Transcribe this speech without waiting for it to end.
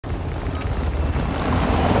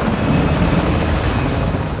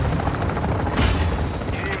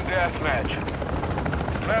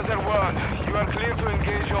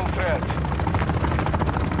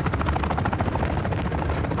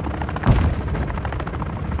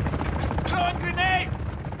grenade!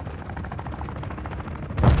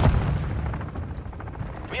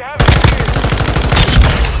 We have it here!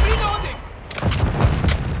 Reloading!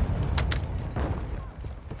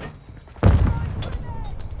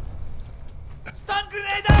 Stun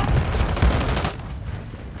grenade out!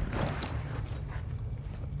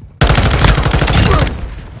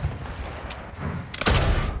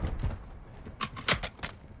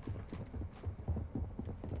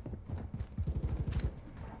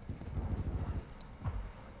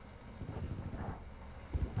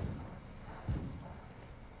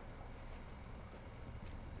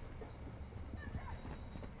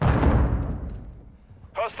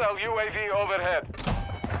 Hostile UAV overhead.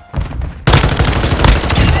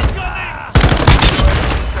 Incoming!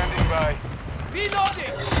 Standing by.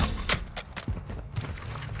 Reloading!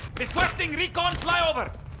 Requesting recon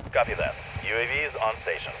flyover! Copy that. UAV is on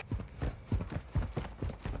station.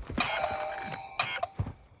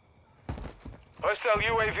 Hostile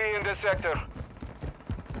UAV in the sector.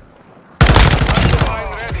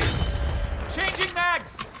 Mine ready. Changing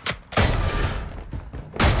mags!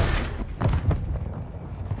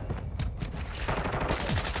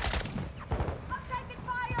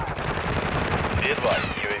 Be advised,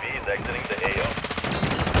 UAV is exiting the AO.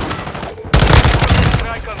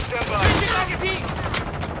 Strike on standby. Changing magazine!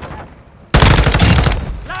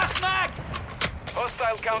 Last mag!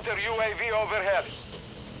 Hostile counter UAV overhead.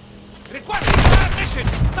 Requesting fire mission!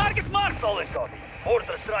 Target marked! Solid copy.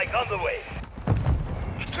 Mortar strike on the way.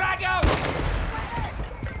 Drag out!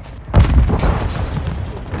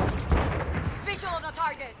 Visual on the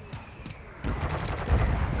target.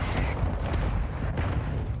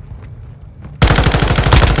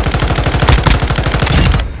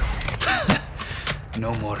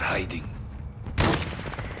 No more hiding.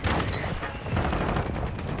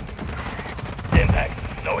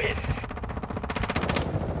 Impact. No hit.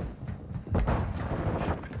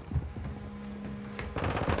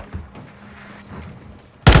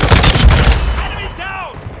 Enemy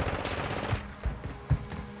down!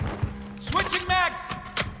 Switching mags!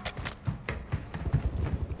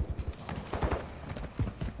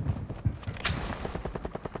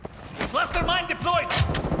 Cluster mine deployed!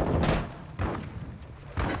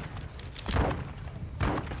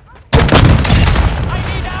 I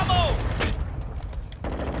need ammo!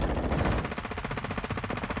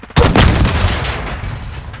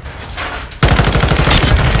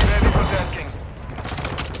 Ready for tasking.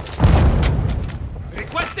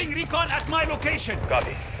 Requesting recon at my location!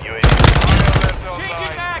 Copy. UAV.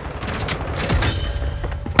 Changing mags!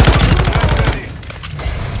 Ready.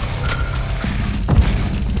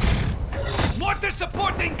 Mortar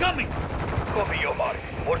support incoming! Copy your mark.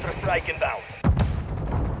 Mortar strike inbound.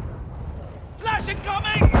 Flash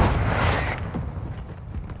incoming!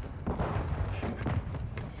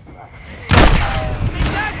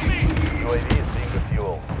 Exactly! UAV is being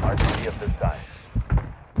refueled. RTB at this time.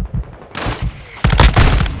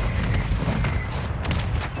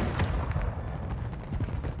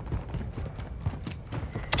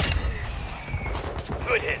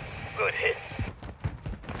 Good hit. Good hit.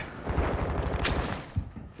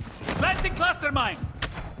 Planting cluster mine!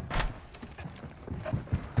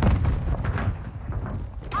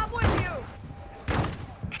 I'm with you.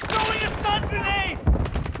 Throwing a stun grenade!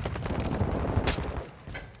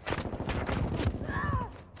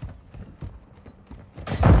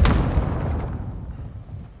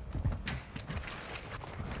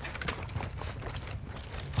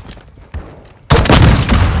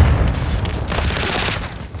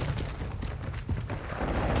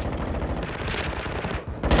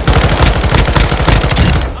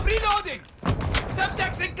 I'm reloading!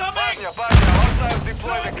 Semtex incoming! Banya, hostile deployed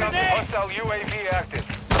Throw a counter. grenade. Hostile UAV active.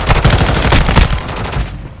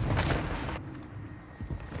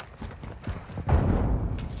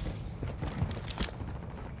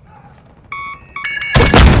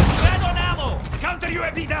 Red on ammo! Counter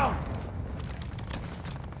UAV down!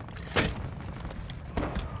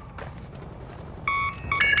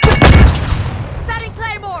 Setting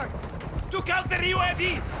Claymore. To counter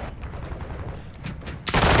UAV!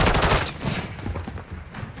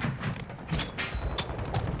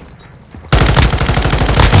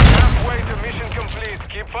 Halfway to mission complete.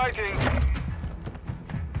 Keep fighting.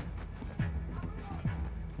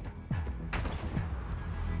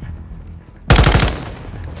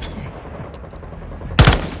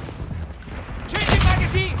 Changing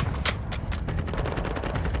magazine!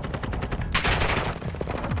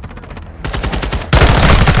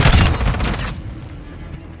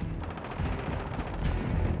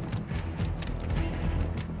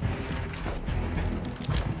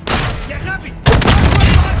 Get happy!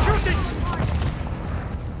 I'm shooting!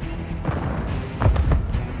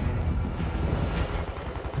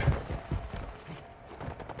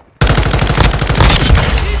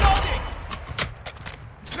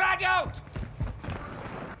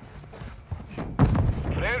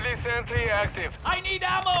 Friendly sentry active. I need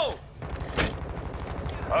ammo!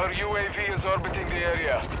 Our UAV is orbiting the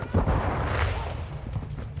area.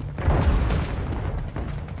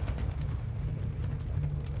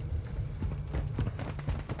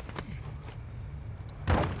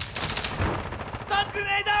 Stun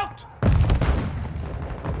grenade out!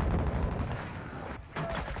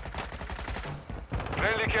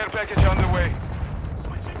 Friendly care package on the way.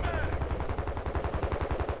 Switching back!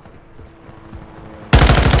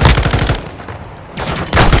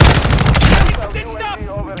 It's stitched up! UAV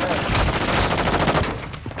overhead.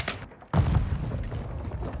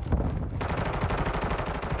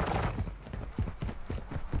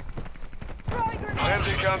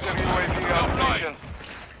 Friendly counter UAV on station.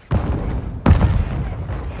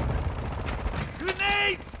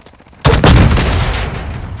 Grenade!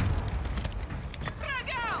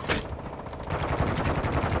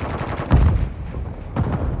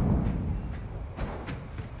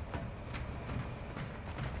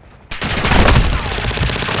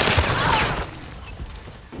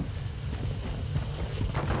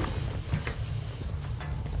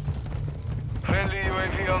 Friendly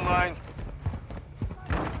UAV online.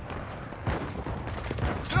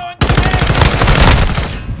 Throwing grenade!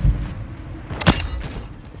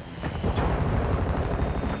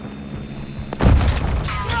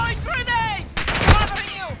 Throwing grenade!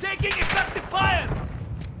 Covering you! Taking effective fire!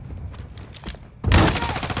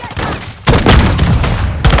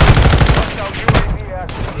 Hostile UAV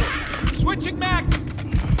active. Switching max!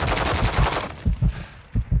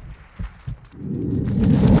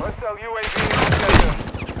 Hostile UAV in sector.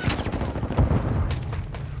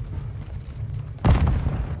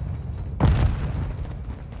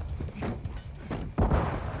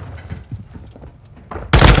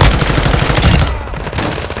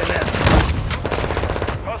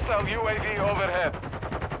 Hostile UAV overhead.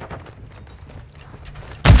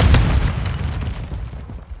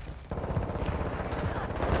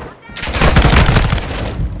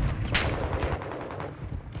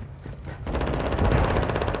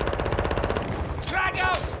 Drag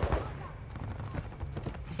out!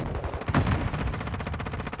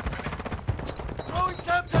 Throwing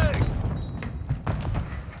Semtex!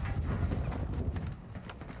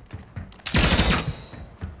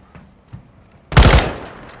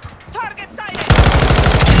 Target sighted!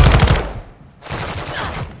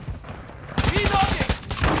 Reloading!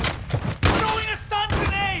 Throwing a stun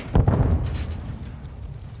grenade!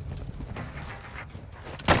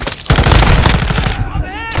 Up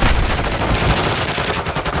ahead!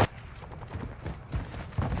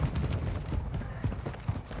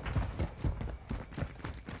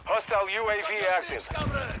 Hostile UAV active.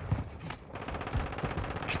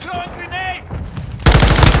 Throwing grenade!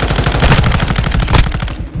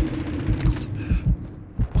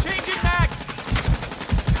 Changing max!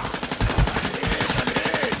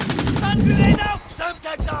 Stun grenade out!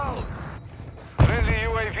 Semtex out! Friendly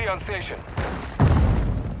UAV on station.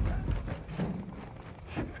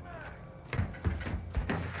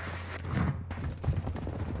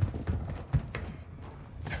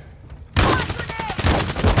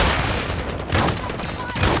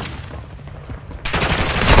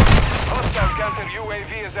 Hostile counter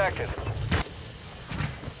UAV is active.